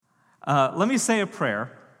Let me say a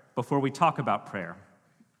prayer before we talk about prayer.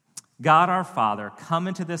 God our Father, come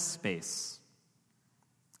into this space.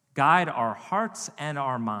 Guide our hearts and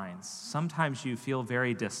our minds. Sometimes you feel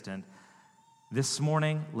very distant. This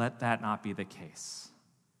morning, let that not be the case.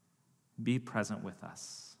 Be present with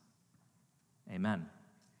us. Amen.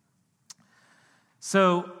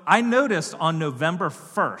 So I noticed on November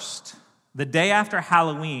 1st, the day after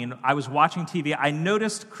Halloween, I was watching TV. I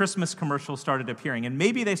noticed Christmas commercials started appearing, and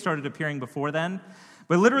maybe they started appearing before then,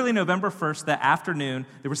 but literally November 1st, the afternoon,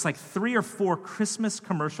 there was like 3 or 4 Christmas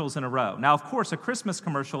commercials in a row. Now, of course, a Christmas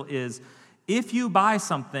commercial is, if you buy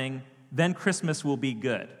something, then Christmas will be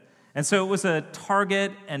good. And so it was a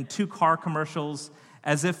Target and 2 car commercials,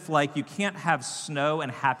 as if like you can't have snow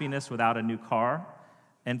and happiness without a new car.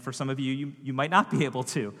 And for some of you, you might not be able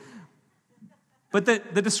to. But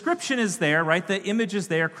the description is there, right? The image is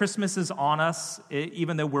there. Christmas is on us,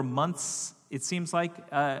 even though we're months, it seems like,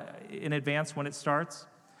 in advance when it starts.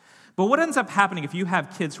 But what ends up happening if you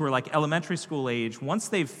have kids who are like elementary school age, once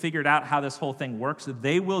they've figured out how this whole thing works,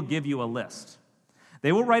 they will give you a list.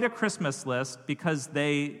 They will write a Christmas list because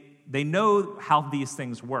they know how these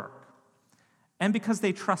things work and because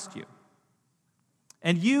they trust you.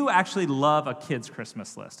 And you actually love a kid's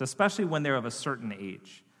Christmas list, especially when they're of a certain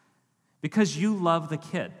age, because you love the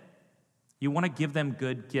kid. You want to give them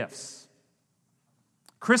good gifts.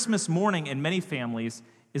 Christmas morning in many families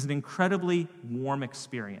is an incredibly warm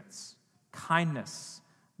experience. Kindness,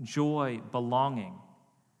 joy, belonging.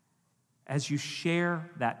 As you share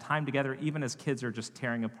that time together, even as kids are just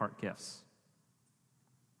tearing apart gifts.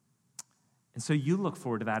 And so you look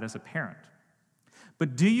forward to that as a parent.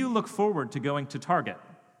 But do you look forward to going to Target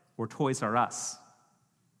or Toys R Us?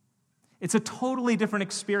 It's a totally different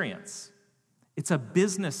experience. It's a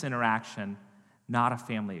business interaction, not a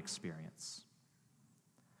family experience.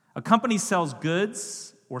 A company sells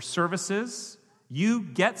goods or services. You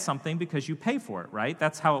get something because you pay for it, right?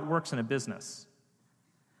 That's how it works in a business.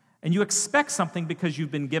 And you expect something because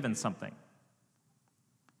you've been given something.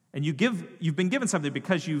 And you've been given something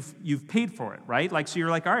because you've paid for it, right? Like, so you're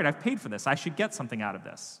like, all right, I've paid for this. I should get something out of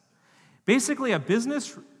this. Basically, a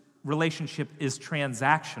business relationship is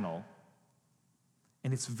transactional,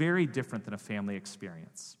 and it's very different than a family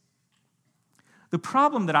experience. The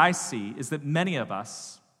problem that I see is that many of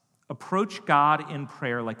us approach God in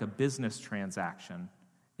prayer like a business transaction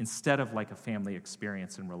instead of like a family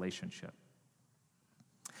experience and relationship.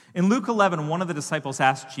 In Luke 11, one of the disciples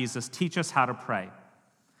asked Jesus, "Teach us how to pray."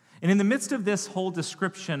 And in the midst of this whole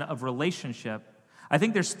description of relationship, I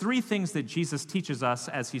think there's 3 things that Jesus teaches us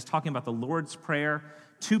as he's talking about the Lord's Prayer,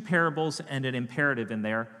 2 parables and an imperative in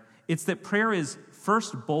there. It's that prayer is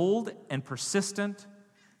first bold and persistent.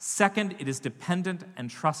 Second, it is dependent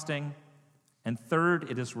and trusting. And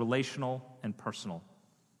third, it is relational and personal.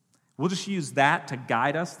 We'll just use that to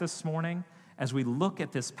guide us this morning as we look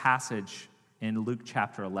at this passage in Luke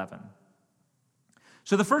chapter 11.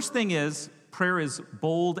 So the first thing is, prayer is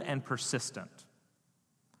bold and persistent.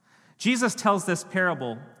 Jesus tells this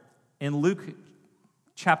parable in Luke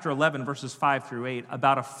chapter 11, verses 5 through 8,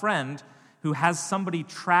 about a friend who has somebody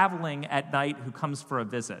traveling at night who comes for a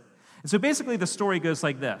visit. And so basically the story goes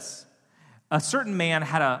like this. A certain man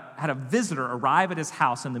had a visitor arrive at his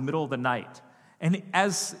house in the middle of the night. And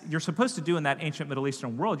as you're supposed to do in that ancient Middle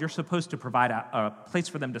Eastern world, you're supposed to provide a place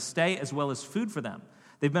for them to stay as well as food for them.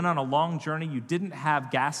 They've been on a long journey. You didn't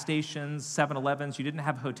have gas stations, 7-Elevens. You didn't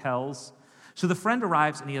have hotels. So the friend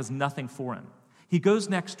arrives and he has nothing for him. He goes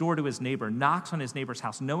next door to his neighbor, knocks on his neighbor's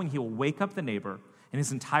house, knowing he will wake up the neighbor and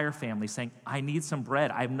his entire family saying, "I need some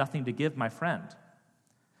bread. I have nothing to give my friend."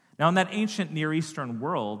 Now, in that ancient Near Eastern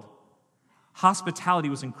world, hospitality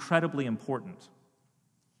was incredibly important.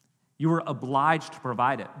 You were obliged to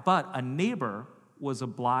provide it, but a neighbor was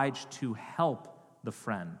obliged to help the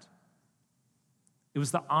friend. It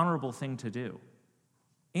was the honorable thing to do.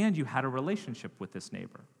 And you had a relationship with this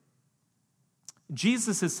neighbor.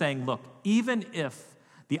 Jesus is saying, look, even if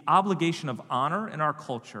the obligation of honor in our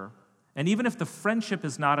culture, and even if the friendship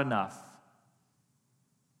is not enough,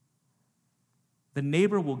 the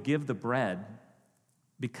neighbor will give the bread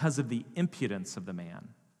because of the impudence of the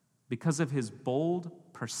man, because of his bold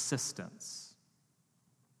persistence.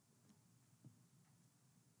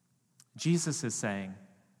 Jesus is saying,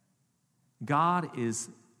 God is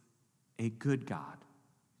a good God.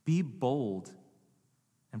 Be bold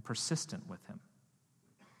and persistent with him.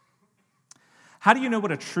 How do you know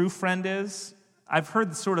what a true friend is? I've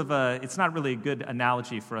heard sort of it's not really a good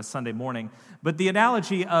analogy for a Sunday morning, but the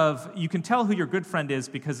analogy of you can tell who your good friend is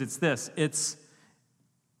because it's this. It's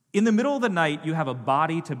in the middle of the night, you have a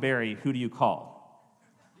body to bury. Who do you call?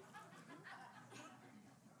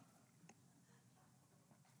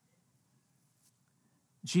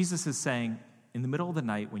 Jesus is saying, in the middle of the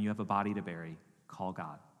night when you have a body to bury, call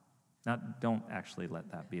God. Now, don't actually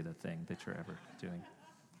let that be the thing that you're ever doing.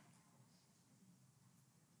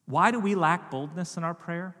 Why do we lack boldness in our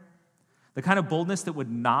prayer? The kind of boldness that would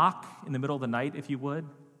knock in the middle of the night, if you would.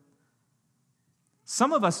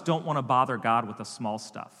 Some of us don't want to bother God with the small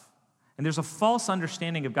stuff. And there's a false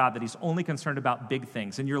understanding of God that he's only concerned about big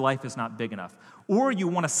things, and your life is not big enough. Or you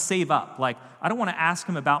want to save up. Like, I don't want to ask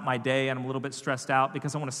him about my day, and I'm a little bit stressed out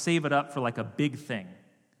because I want to save it up for like a big thing.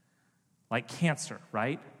 Like cancer,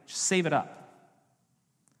 right? Just save it up.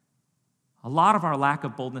 A lot of our lack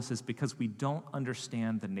of boldness is because we don't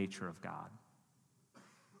understand the nature of God.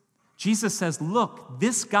 Jesus says, look,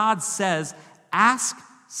 this God says, ask,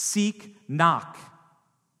 seek, knock.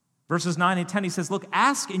 Verses 9 and 10, he says, look,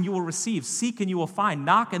 ask and you will receive, seek and you will find,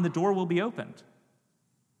 knock and the door will be opened.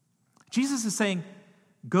 Jesus is saying,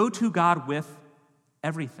 go to God with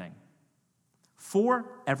everything, for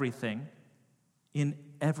everything, in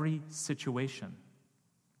every situation.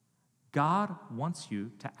 God wants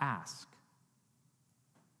you to ask.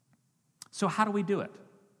 So how do we do it?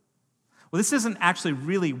 Well, this isn't actually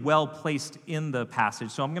really well placed in the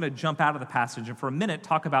passage, so I'm going to jump out of the passage and for a minute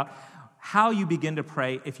talk about how you begin to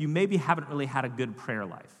pray if you maybe haven't really had a good prayer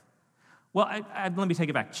life. Well, let me take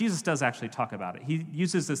it back. Jesus does actually talk about it. He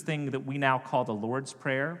uses this thing that we now call the Lord's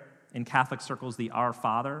Prayer, in Catholic circles, the Our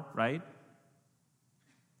Father, right?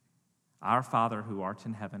 Our Father who art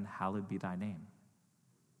in heaven, hallowed be thy name.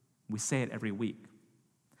 We say it every week.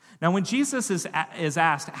 Now, when Jesus is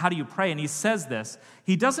asked, how do you pray, and he says this,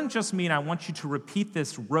 he doesn't just mean, I want you to repeat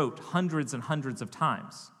this rote hundreds and hundreds of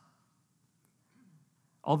times.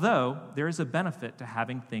 Although, there is a benefit to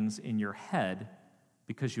having things in your head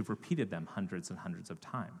because you've repeated them hundreds and hundreds of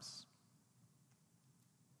times.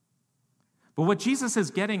 But what Jesus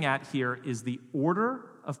is getting at here is the order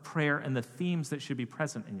of prayer and the themes that should be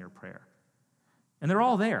present in your prayer. And they're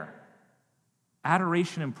all there.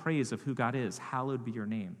 Adoration and praise of who God is, hallowed be your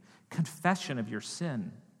name. Confession of your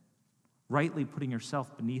sin, rightly putting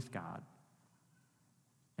yourself beneath God.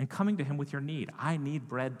 And coming to him with your need. I need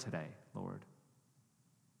bread today, Lord.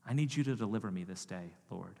 I need you to deliver me this day,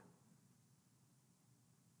 Lord.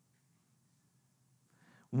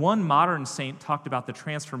 One modern saint talked about the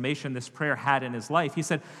transformation this prayer had in his life. He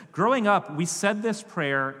said, growing up, we said this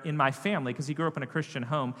prayer in my family, because he grew up in a Christian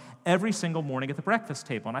home, every single morning at the breakfast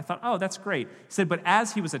table. And I thought, oh, that's great. He said, but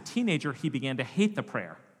as he was a teenager, he began to hate the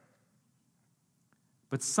prayer.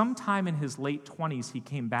 But sometime in his late 20s, he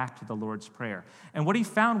came back to the Lord's Prayer. And what he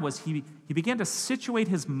found was he began to situate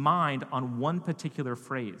his mind on one particular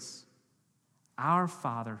phrase. Our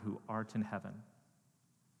Father who art in heaven.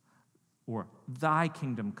 Or, thy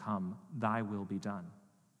kingdom come, thy will be done.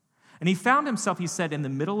 And he found himself, he said, in the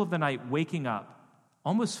middle of the night, waking up,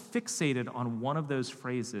 almost fixated on one of those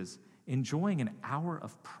phrases, enjoying an hour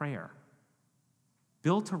of prayer,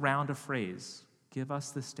 built around a phrase, give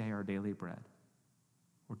us this day our daily bread,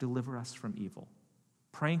 or deliver us from evil,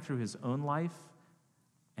 praying through his own life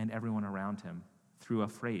and everyone around him through a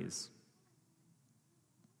phrase.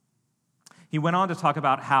 He went on to talk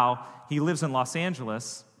about how he lives in Los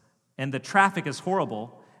Angeles, and the traffic is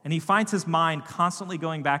horrible, and he finds his mind constantly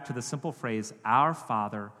going back to the simple phrase, our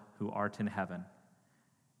Father who art in heaven.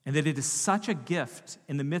 And that it is such a gift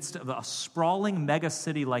in the midst of a sprawling mega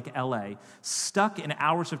city like LA, stuck in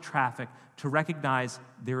hours of traffic, to recognize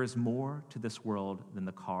there is more to this world than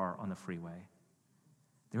the car on the freeway.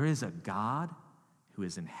 There is a God who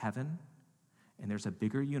is in heaven, and there's a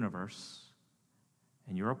bigger universe,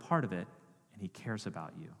 and you're a part of it, and he cares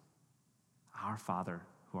about you. Our Father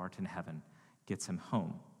who art in heaven gets him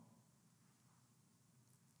home.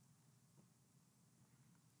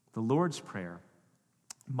 The Lord's Prayer,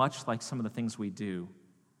 much like some of the things we do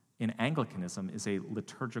in Anglicanism, is a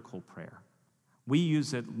liturgical prayer. We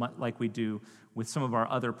use it like we do with some of our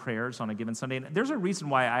other prayers on a given Sunday. And there's a reason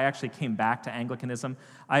why I actually came back to Anglicanism.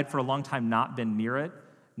 I had for a long time not been near it,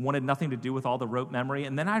 wanted nothing to do with all the rote memory.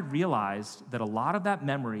 And then I realized that a lot of that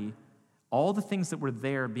memory, all the things that were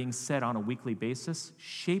there being said on a weekly basis,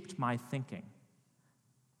 shaped my thinking.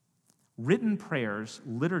 Written prayers,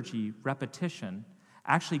 liturgy, repetition,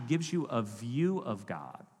 actually gives you a view of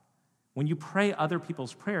God. When you pray other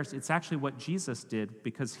people's prayers, it's actually what Jesus did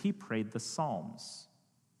because he prayed the Psalms.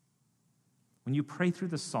 When you pray through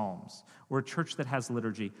the Psalms, or a church that has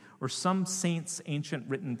liturgy, or some saint's ancient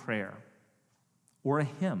written prayer, or a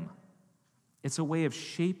hymn, it's a way of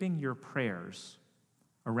shaping your prayers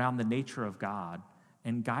around the nature of God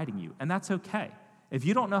and guiding you. And that's okay. If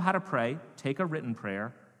you don't know how to pray, take a written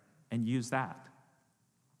prayer and use that.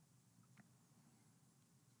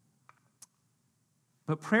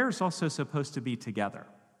 But prayer is also supposed to be together.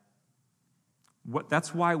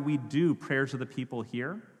 That's why we do prayers of the people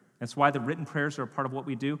here. That's why the written prayers are a part of what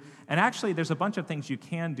we do. And actually, there's a bunch of things you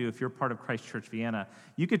can do if you're part of Christ Church Vienna.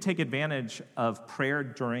 You could take advantage of prayer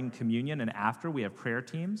during communion and after. We have prayer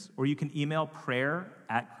teams. Or you can email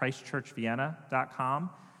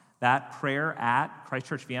prayer@christchurchvienna.com. That prayer at Christ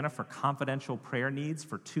Church Vienna for confidential prayer needs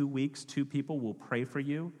for 2 weeks. 2 people will pray for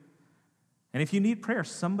you. And if you need prayer,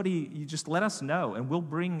 you just let us know, and we'll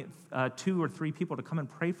bring 2 or 3 people to come and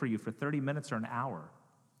pray for you for 30 minutes or an hour.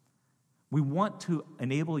 We want to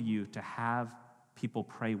enable you to have people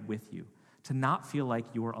pray with you, to not feel like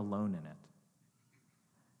you're alone in it.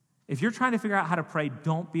 If you're trying to figure out how to pray,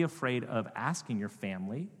 don't be afraid of asking your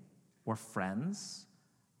family or friends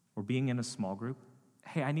or being in a small group,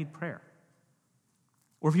 hey, I need prayer.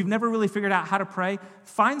 Or if you've never really figured out how to pray,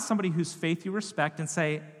 find somebody whose faith you respect and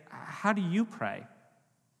say, how do you pray?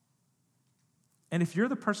 And if you're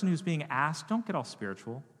the person who's being asked, don't get all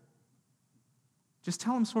spiritual. Just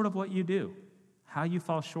tell them sort of what you do, how you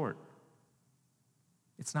fall short.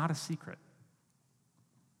 It's not a secret.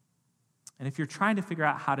 And if you're trying to figure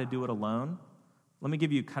out how to do it alone, let me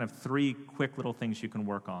give you kind of 3 quick little things you can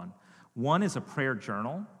work on. One is a prayer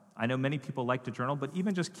journal. I know many people like to journal, but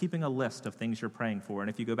even just keeping a list of things you're praying for, and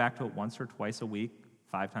if you go back to it once or twice a week,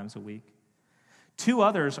 5 times a week. 2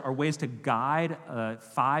 others are ways to guide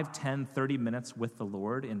 5, 10, 30 minutes with the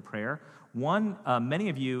Lord in prayer. One, many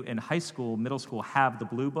of you in high school, middle school have the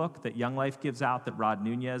Blue Book that Young Life gives out, that Rod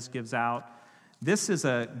Nunez gives out. This is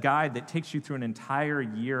a guide that takes you through an entire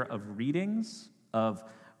year of readings, of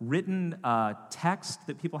written text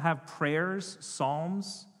that people have, prayers,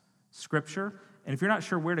 psalms, scripture. And if you're not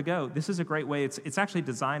sure where to go, this is a great way. It's actually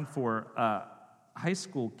designed for high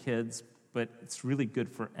school kids, but it's really good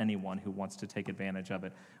for anyone who wants to take advantage of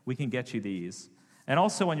it. We can get you these. And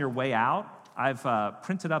also on your way out, I've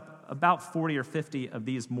printed up about 40 or 50 of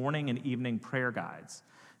these morning and evening prayer guides.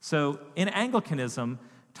 So in Anglicanism,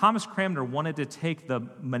 Thomas Cranmer wanted to take the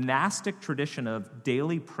monastic tradition of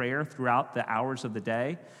daily prayer throughout the hours of the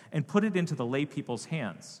day and put it into the lay people's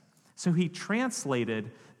hands. So he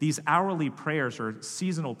translated these hourly prayers or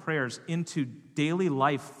seasonal prayers into daily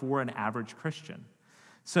life for an average Christian.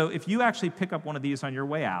 So if you actually pick up one of these on your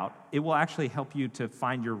way out, it will actually help you to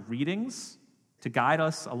find your readings to guide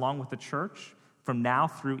us along with the church from now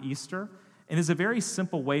through Easter, and is a very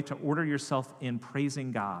simple way to order yourself in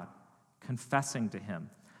praising God, confessing to Him,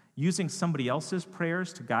 using somebody else's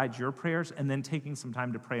prayers to guide your prayers, and then taking some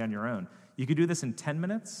time to pray on your own. You could do this in 10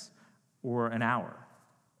 minutes or an hour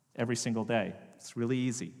every single day. It's really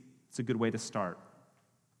easy. It's a good way to start.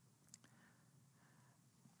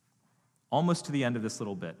 Almost to the end of this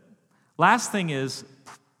little bit. Last thing is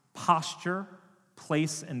posture,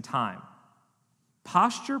 place, and time.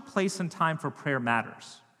 Posture, place, and time for prayer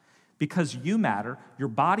matters because you matter, your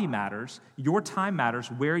body matters, your time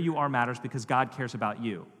matters, where you are matters because God cares about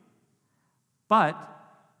you. But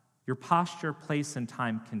your posture, place, and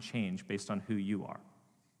time can change based on who you are.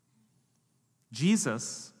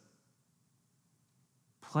 Jesus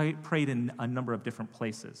prayed in a number of different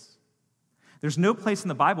places. There's no place in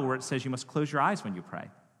the Bible where it says you must close your eyes when you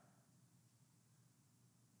pray.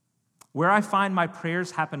 Where I find my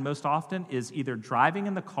prayers happen most often is either driving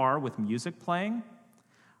in the car with music playing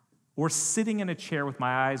or sitting in a chair with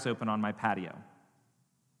my eyes open on my patio.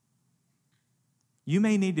 You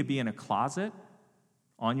may need to be in a closet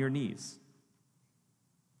on your knees.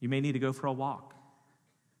 You may need to go for a walk.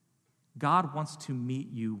 God wants to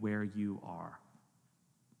meet you where you are.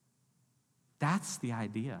 That's the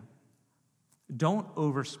idea. Don't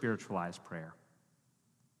over-spiritualize prayer.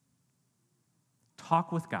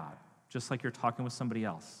 Talk with God, just like you're talking with somebody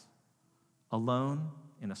else, alone,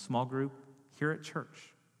 in a small group, here at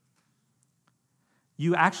church.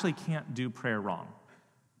 You actually can't do prayer wrong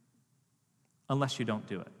unless you don't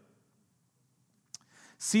do it.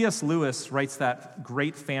 C.S. Lewis writes that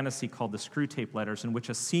great fantasy called The Screwtape Letters, in which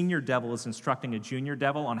a senior devil is instructing a junior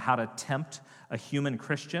devil on how to tempt a human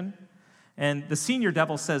Christian. And the senior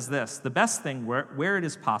devil says this: the best thing where it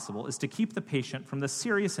is possible is to keep the patient from the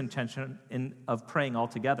serious intention of praying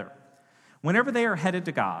altogether. Whenever they are headed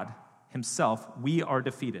to God Himself, we are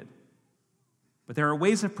defeated. But there are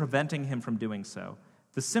ways of preventing Him from doing so.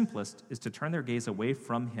 The simplest is to turn their gaze away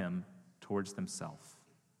from Him towards themselves.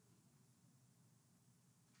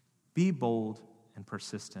 Be bold and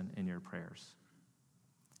persistent in your prayers.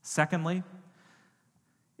 Secondly,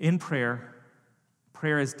 in prayer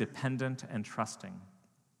is dependent and trusting.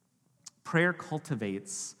 Prayer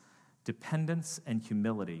cultivates dependence and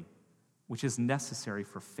humility, which is necessary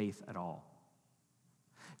for faith at all.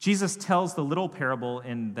 Jesus tells the little parable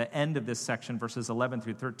in the end of this section, verses 11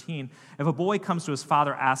 through 13. If a boy comes to his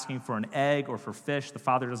father asking for an egg or for fish, the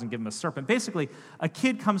father doesn't give him a serpent. Basically, a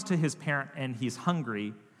kid comes to his parent and he's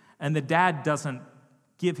hungry, and the dad doesn't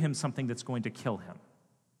give him something that's going to kill him.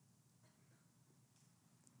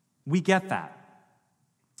 We get that.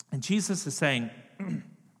 And Jesus is saying,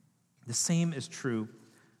 the same is true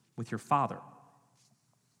with your father.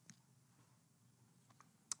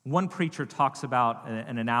 One preacher talks about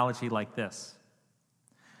an analogy like this.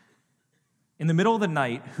 In the middle of the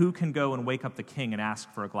night, who can go and wake up the king and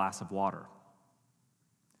ask for a glass of water?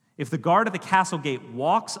 If the guard at the castle gate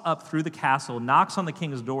walks up through the castle, knocks on the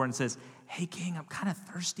king's door and says, "Hey, king, I'm kind of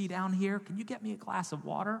thirsty down here. Can you get me a glass of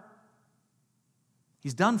water?"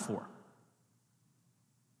 He's done for.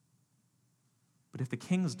 But if the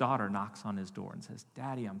king's daughter knocks on his door and says,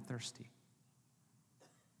 "Daddy, I'm thirsty,"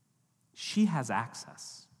 she has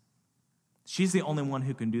access. She's the only one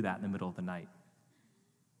who can do that in the middle of the night.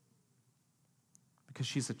 Because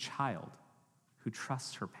she's a child who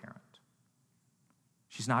trusts her parent.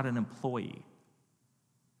 She's not an employee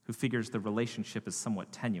who figures the relationship is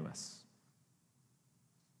somewhat tenuous.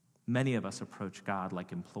 Many of us approach God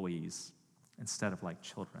like employees instead of like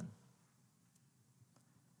children.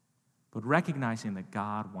 But recognizing that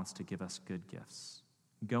God wants to give us good gifts,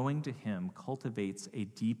 going to him cultivates a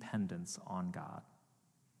dependence on God.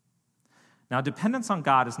 Now, dependence on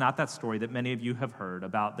God is not that story that many of you have heard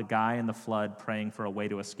about the guy in the flood praying for a way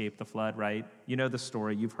to escape the flood, right? You know the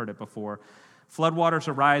story. You've heard it before. Floodwaters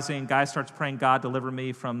are rising. Guy starts praying, "God, deliver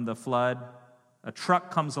me from the flood." A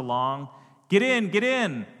truck comes along. Get in, get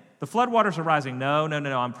in. The floodwaters are rising. No.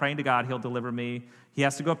 I'm praying to God. He'll deliver me. He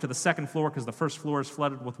has to go up to the second floor because the first floor is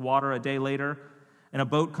flooded with water a day later. And a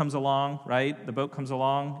boat comes along, right? The boat comes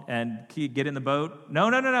along, and can you get in the boat? No,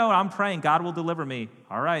 I'm praying. God will deliver me.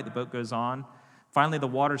 All right, the boat goes on. Finally, the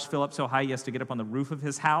waters fill up so high he has to get up on the roof of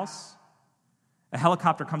his house. A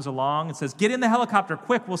helicopter comes along and says, "Get in the helicopter,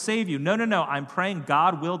 quick, we'll save you." No, I'm praying.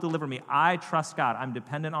 God will deliver me. I trust God. I'm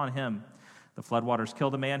dependent on him. The floodwaters kill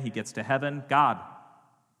the man. He gets to heaven. "God,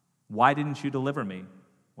 why didn't you deliver me?"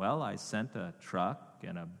 "Well, I sent a truck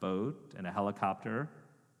and a boat and a helicopter.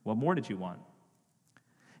 What more did you want?"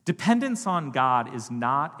 Dependence on God is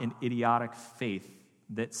not an idiotic faith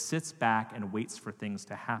that sits back and waits for things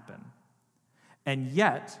to happen. And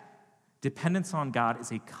yet, dependence on God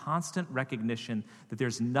is a constant recognition that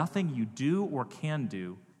there's nothing you do or can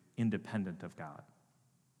do independent of God.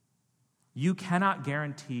 You cannot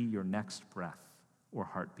guarantee your next breath or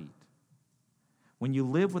heartbeat. When you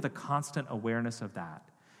live with a constant awareness of that,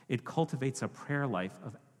 it cultivates a prayer life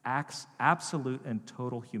of absolute and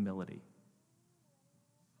total humility.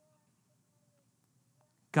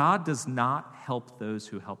 God does not help those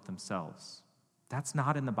who help themselves. That's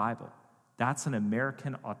not in the Bible. That's an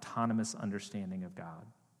American autonomous understanding of God.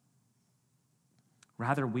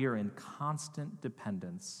 Rather, we are in constant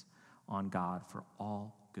dependence on God for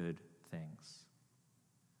all good things.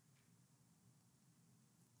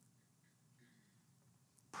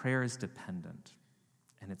 Prayer is dependent,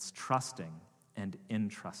 and it's trusting and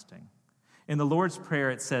entrusting. In the Lord's Prayer,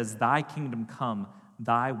 it says, "Thy kingdom come,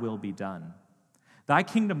 thy will be done." Thy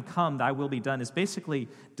kingdom come, thy will be done is basically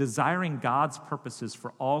desiring God's purposes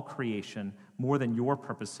for all creation more than your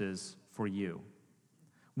purposes for you.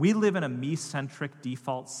 We live in a me-centric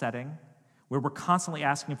default setting where we're constantly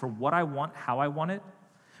asking for what I want, how I want it.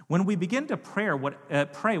 When we begin to pray,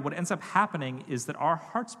 what ends up happening is that our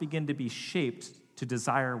hearts begin to be shaped to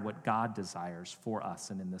desire what God desires for us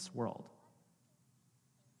and in this world.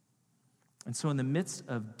 And so in the midst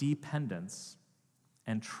of dependence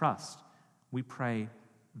and trust, we pray,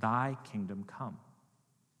 "Thy kingdom come,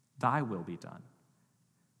 thy will be done,"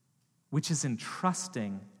 which is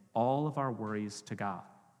entrusting all of our worries to God.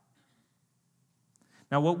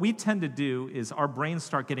 Now, what we tend to do is our brains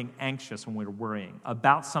start getting anxious when we're worrying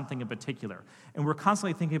about something in particular. And we're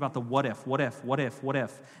constantly thinking about the what if.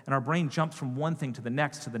 And our brain jumps from one thing to the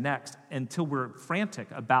next until we're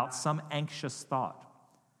frantic about some anxious thought.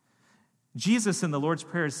 Jesus in the Lord's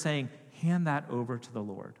Prayer is saying, hand that over to the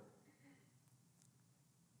Lord.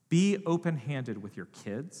 Be open-handed with your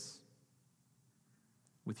kids,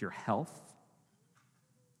 with your health,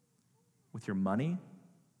 with your money,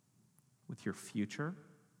 with your future.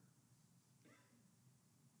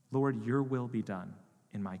 Lord, your will be done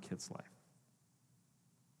in my kid's life.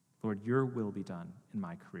 Lord, your will be done in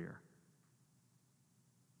my career.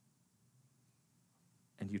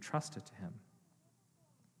 And you trust it to him.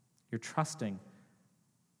 You're trusting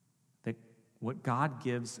that what God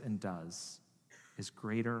gives and does is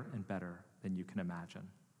greater and better than you can imagine.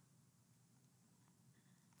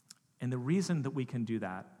 And the reason that we can do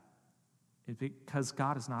that is because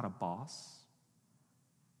God is not a boss.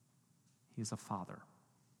 He is a father.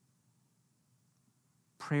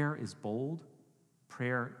 Prayer is bold.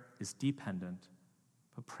 Prayer is dependent.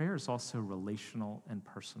 But prayer is also relational and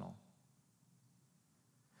personal.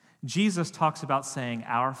 Jesus talks about saying,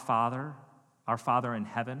 our Father in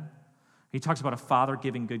heaven. He talks about a father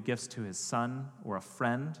giving good gifts to his son or a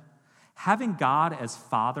friend. Having God as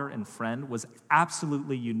father and friend was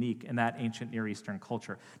absolutely unique in that ancient Near Eastern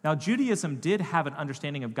culture. Now, Judaism did have an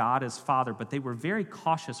understanding of God as father, but they were very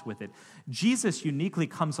cautious with it. Jesus uniquely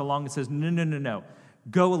comes along and says, no.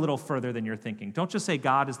 Go a little further than you're thinking. Don't just say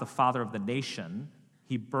God is the father of the nation.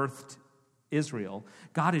 He birthed Israel.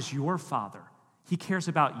 God is your father. He cares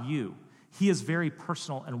about you. He is very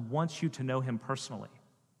personal and wants you to know him personally.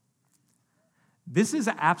 This is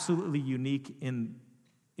absolutely unique in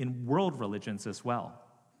world religions as well.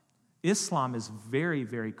 Islam is very,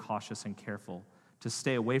 very cautious and careful to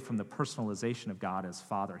stay away from the personalization of God as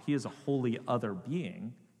Father. He is a holy other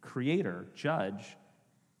being, creator, judge,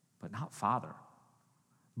 but not Father.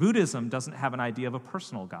 Buddhism doesn't have an idea of a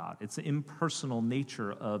personal God. It's an impersonal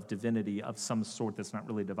nature of divinity of some sort that's not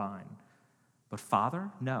really divine. But Father,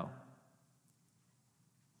 no.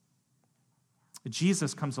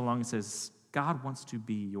 Jesus comes along and says, God wants to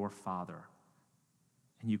be your Father.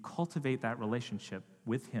 And you cultivate that relationship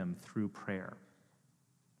with him through prayer.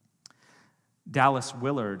 Dallas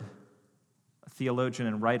Willard, a theologian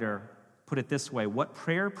and writer, put it this way: what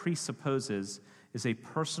prayer presupposes is a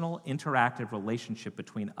personal, interactive relationship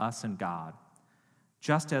between us and God,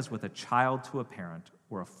 just as with a child to a parent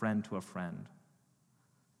or a friend to a friend.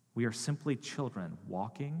 We are simply children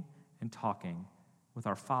walking and talking with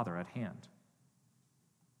our Father at hand.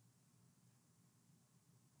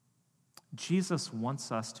 Jesus wants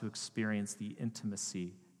us to experience the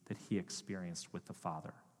intimacy that he experienced with the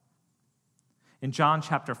Father. In John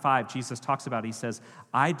chapter 5, Jesus talks about, he says,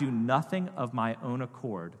 I do nothing of my own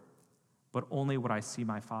accord, but only what I see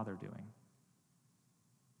my Father doing.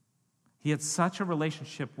 He had such a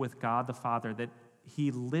relationship with God the Father that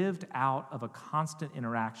he lived out of a constant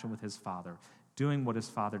interaction with his Father, doing what his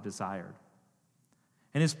Father desired.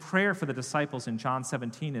 And his prayer for the disciples in John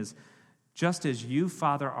 17 is, just as you,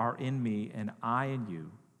 Father, are in me and I in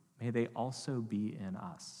you, may they also be in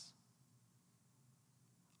us.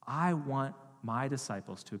 I want my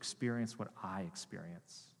disciples to experience what I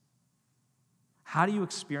experience. How do you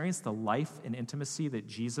experience the life and intimacy that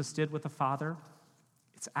Jesus did with the Father?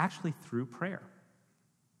 It's actually through prayer.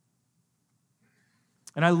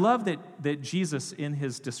 And I love that Jesus, in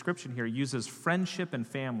his description here, uses friendship and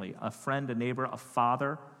family, a friend, a neighbor, a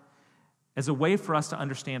father, as a way for us to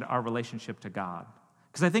understand our relationship to God.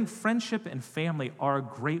 Because I think friendship and family are a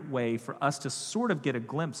great way for us to sort of get a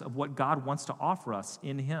glimpse of what God wants to offer us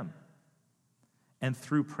in him and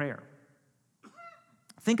through prayer.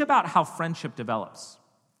 Think about how friendship develops.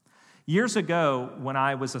 Years ago, when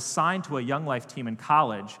I was assigned to a Young Life team in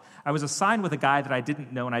college, I was assigned with a guy that I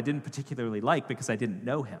didn't know and I didn't particularly like because I didn't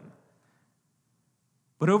know him.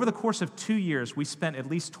 But over the course of 2 years, we spent at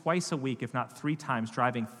least twice a week, if not 3 times,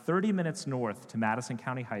 driving 30 minutes north to Madison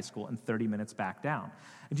County High School and 30 minutes back down.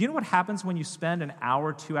 And do you know what happens when you spend an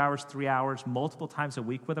hour, 2 hours, 3 hours, multiple times a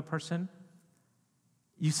week with a person?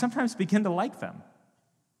 You sometimes begin to like them.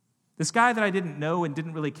 This guy that I didn't know and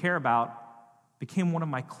didn't really care about became one of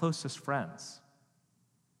my closest friends.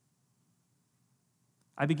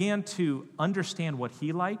 I began to understand what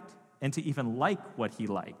he liked and to even like what he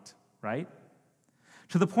liked, right?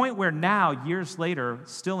 To the point where now, years later,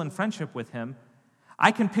 still in friendship with him,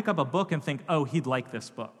 I can pick up a book and think, oh, he'd like this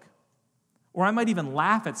book. Or I might even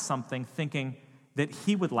laugh at something thinking that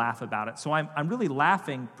he would laugh about it. So I'm really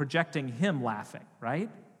laughing, projecting him laughing, right?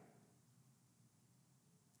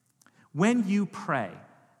 When you pray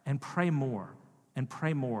and pray more and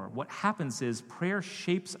pray more, what happens is prayer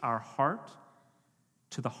shapes our heart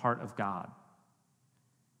to the heart of God.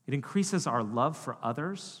 It increases our love for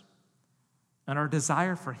others and our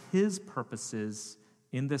desire for his purposes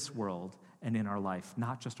in this world and in our life,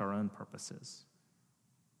 not just our own purposes.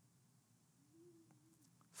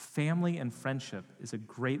 Family and friendship is a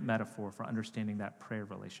great metaphor for understanding that prayer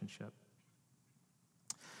relationship.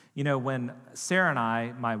 You know, when Sarah and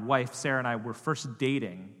I, my wife Sarah and I, were first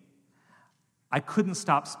dating, I couldn't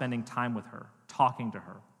stop spending time with her, talking to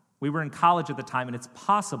her. We were in college at the time, and it's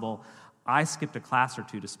possible I skipped a class or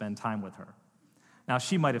two to spend time with her. Now,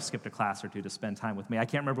 she might have skipped a class or two to spend time with me. I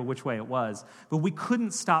can't remember which way it was, but we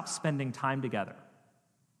couldn't stop spending time together.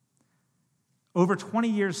 Over 20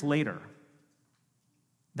 years later,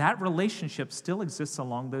 that relationship still exists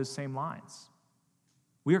along those same lines.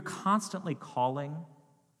 We are constantly calling,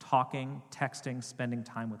 talking, texting, spending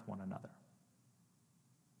time with one another.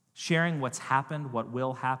 Sharing what's happened, what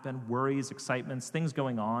will happen, worries, excitements, things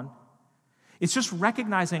going on. It's just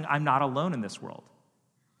recognizing I'm not alone in this world,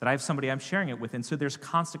 that I have somebody I'm sharing it with, and so there's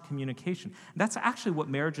constant communication. And that's actually what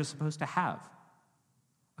marriage is supposed to have,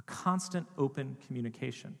 a constant, open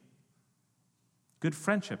communication. Good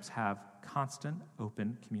friendships have constant,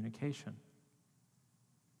 open communication.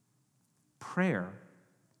 Prayer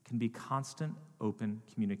can be constant, open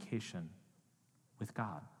communication with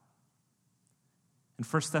God. In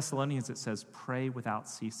 1 Thessalonians, it says, pray without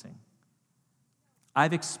ceasing.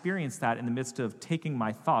 I've experienced that in the midst of taking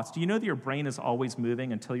my thoughts. Do you know that your brain is always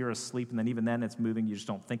moving until you're asleep, and then even then it's moving, you just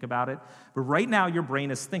don't think about it? But right now your brain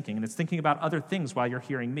is thinking, and it's thinking about other things while you're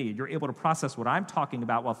hearing me. You're able to process what I'm talking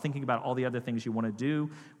about while thinking about all the other things you want to do,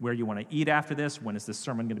 where you want to eat after this, when is this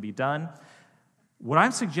sermon going to be done. What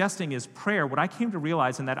I'm suggesting is prayer. What I came to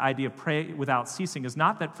realize in that idea of pray without ceasing is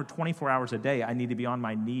not that for 24 hours a day I need to be on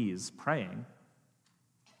my knees praying,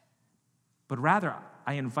 but rather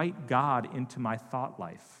I invite God into my thought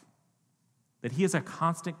life, that he is a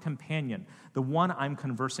constant companion, the one I'm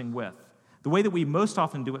conversing with. The way that we most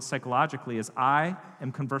often do it psychologically is I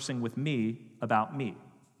am conversing with me about me.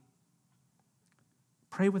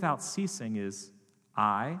 Pray without ceasing is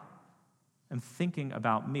I am thinking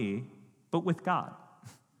about me, but with God,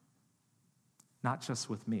 not just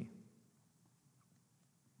with me.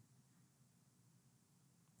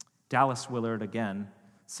 Dallas Willard, again,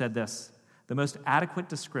 said this: the most adequate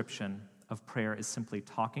description of prayer is simply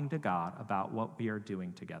talking to God about what we are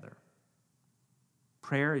doing together.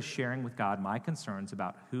 Prayer is sharing with God my concerns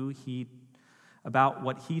about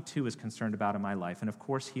what he too is concerned about in my life. And of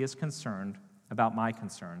course, he is concerned about my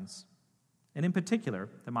concerns. And in particular,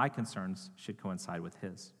 that my concerns should coincide with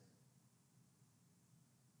his.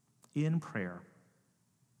 In prayer,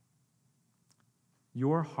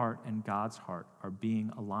 your heart and God's heart are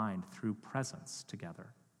being aligned through presence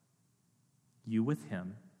together. You with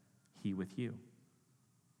him, he with you.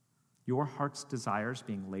 Your heart's desires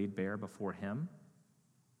being laid bare before him,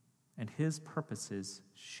 and his purposes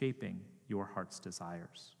shaping your heart's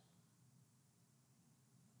desires.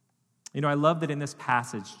 You know, I love that in this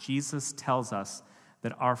passage, Jesus tells us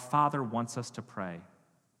that our Father wants us to pray.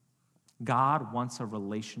 God wants a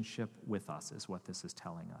relationship with us, is what this is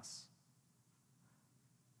telling us.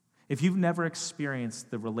 If you've never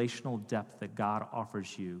experienced the relational depth that God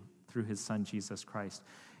offers you through his son, Jesus Christ,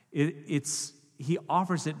 he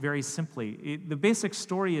offers it very simply. The basic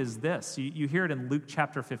story is this. You hear it in Luke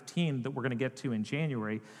chapter 15 that we're going to get to in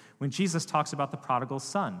January, when Jesus talks about the prodigal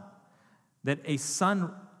son, that a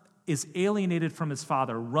son is alienated from his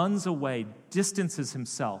father, runs away, distances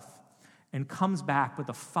himself, and comes back, but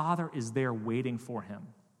the father is there waiting for him.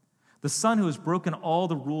 The son who has broken all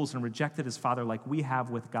the rules and rejected his father like we have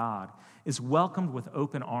with God is welcomed with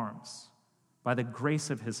open arms by the grace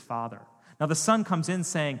of his father. Now the son comes in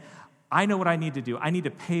saying, I know what I need to do. I need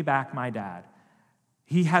to pay back my dad.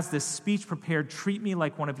 He has this speech prepared, treat me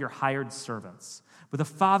like one of your hired servants. But the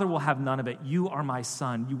father will have none of it. You are my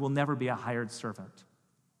son. You will never be a hired servant.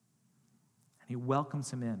 And he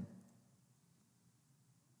welcomes him in.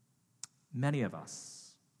 Many of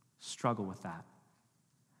us struggle with that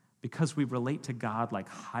because we relate to God like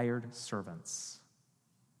hired servants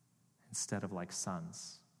instead of like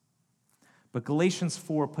sons. But Galatians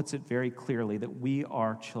 4 puts it very clearly that we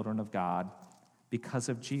are children of God because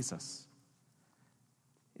of Jesus.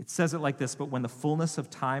 It says it like this: but when the fullness of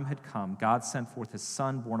time had come, God sent forth his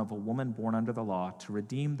son, born of a woman born under the law, to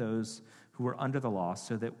redeem those who were under the law,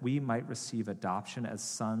 so that we might receive adoption as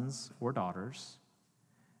sons or daughters.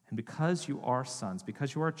 And because you are sons,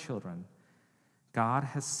 because you are children, God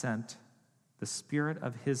has sent the Spirit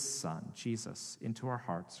of his Son, Jesus, into our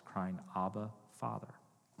hearts, crying, Abba, Father.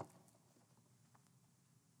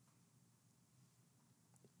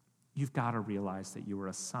 You've got to realize that you are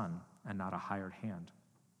a son and not a hired hand.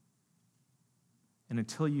 And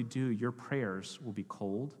until you do, your prayers will be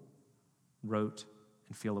cold, rote,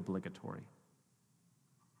 and feel obligatory.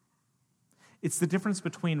 It's the difference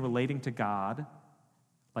between relating to God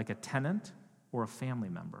like a tenant or a family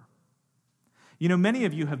member. You know, many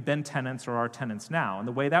of you have been tenants or are tenants now, and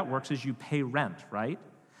the way that works is you pay rent, right?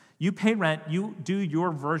 You pay rent, you do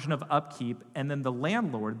your version of upkeep, and then the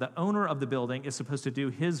landlord, the owner of the building, is supposed to do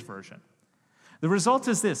his version. The result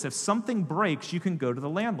is this: if something breaks, you can go to the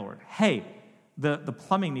landlord. Hey, the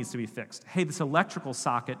plumbing needs to be fixed. Hey, this electrical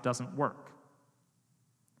socket doesn't work.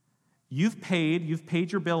 You've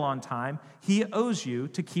paid your bill on time. He owes you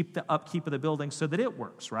to keep the upkeep of the building so that it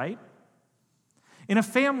works, right? In a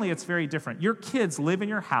family, it's very different. Your kids live in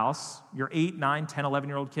your house. Your 8, 9, 10,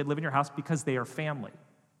 11-year-old kid live in your house because they are family.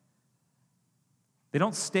 They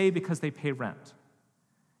don't stay because they pay rent.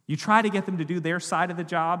 You try to get them to do their side of the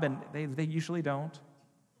job, and they usually don't.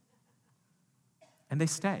 And they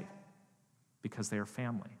stay because they are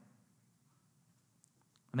family.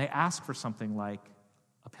 And they ask for something like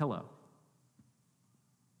a pillow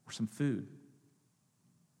or some food.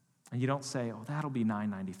 And you don't say, oh, that'll be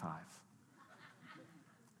 $9.95.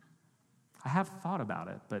 I have thought about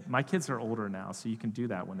it, but my kids are older now, so you can do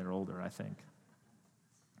that when they're older, I think.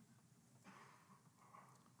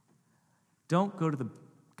 Don't go to the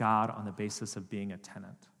God on the basis of being a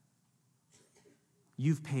tenant.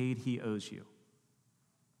 You've paid, he owes you.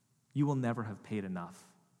 You will never have paid enough.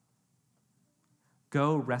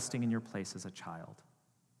 Go resting in your place as a child.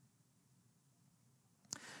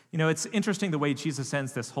 You know, it's interesting the way Jesus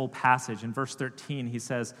ends this whole passage. In verse 13, he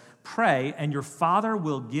says, pray, and your Father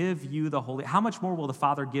will give you the Holy... How much more will the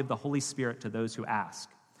Father give the Holy Spirit to those who ask?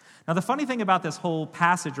 Now, the funny thing about this whole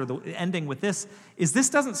passage, or the ending with this, is this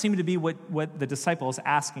doesn't seem to be what the disciple is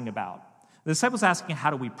asking about. The disciple is asking,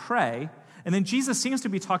 how do we pray? And then Jesus seems to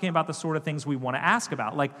be talking about the sort of things we want to ask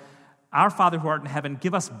about, like, our Father who art in heaven,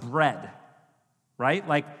 give us bread, right?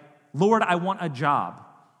 Like, Lord, I want a job.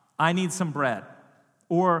 I need some bread.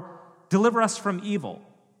 Or deliver us from evil.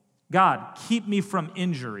 God, keep me from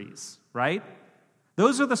injuries, right?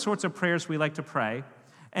 Those are the sorts of prayers we like to pray.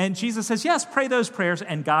 And Jesus says, yes, pray those prayers,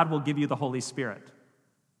 and God will give you the Holy Spirit.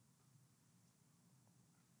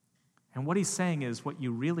 And what he's saying is what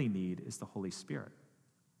you really need is the Holy Spirit.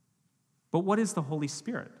 But what is the Holy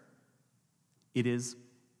Spirit? It is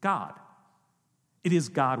God. It is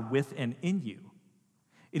God with and in you.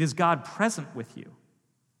 It is God present with you.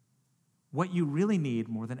 What you really need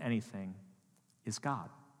more than anything is God.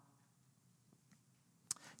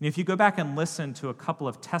 And if you go back and listen to a couple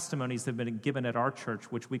of testimonies that have been given at our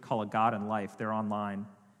church, which we call A God in Life, they're online,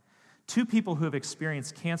 2 people who have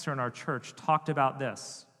experienced cancer in our church talked about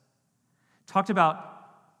this. Talked about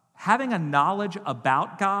having a knowledge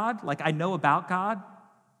about God, like I know about God,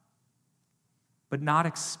 but not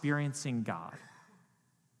experiencing God,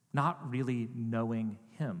 not really knowing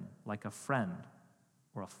him like a friend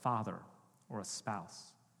or a father or a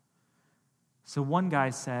spouse. So one guy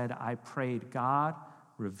said, I prayed, God,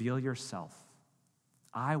 reveal yourself.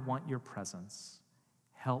 I want your presence.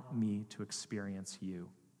 Help me to experience you.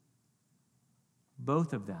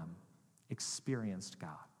 Both of them experienced God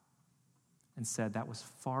and said that was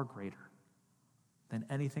far greater than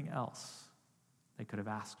anything else they could have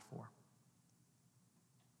asked for.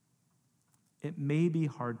 It may be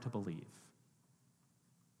hard to believe,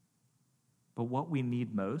 but what we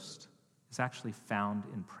need most is actually found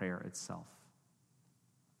in prayer itself.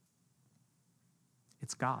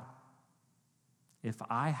 It's God. If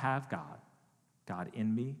I have God, God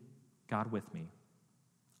in me, God with me,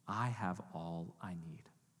 I have all I need.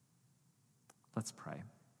 Let's pray.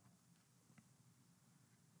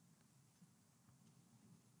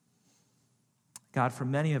 God, for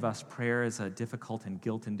many of us, prayer is a difficult and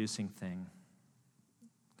guilt-inducing thing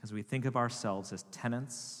because we think of ourselves as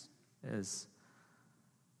tenants, as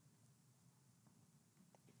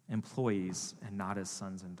employees, and not as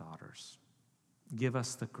sons and daughters. Give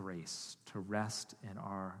us the grace to rest in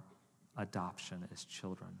our adoption as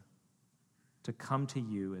children, to come to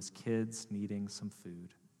you as kids needing some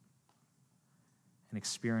food, and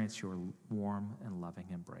experience your warm and loving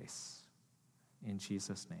embrace. In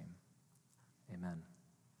Jesus' name, amen.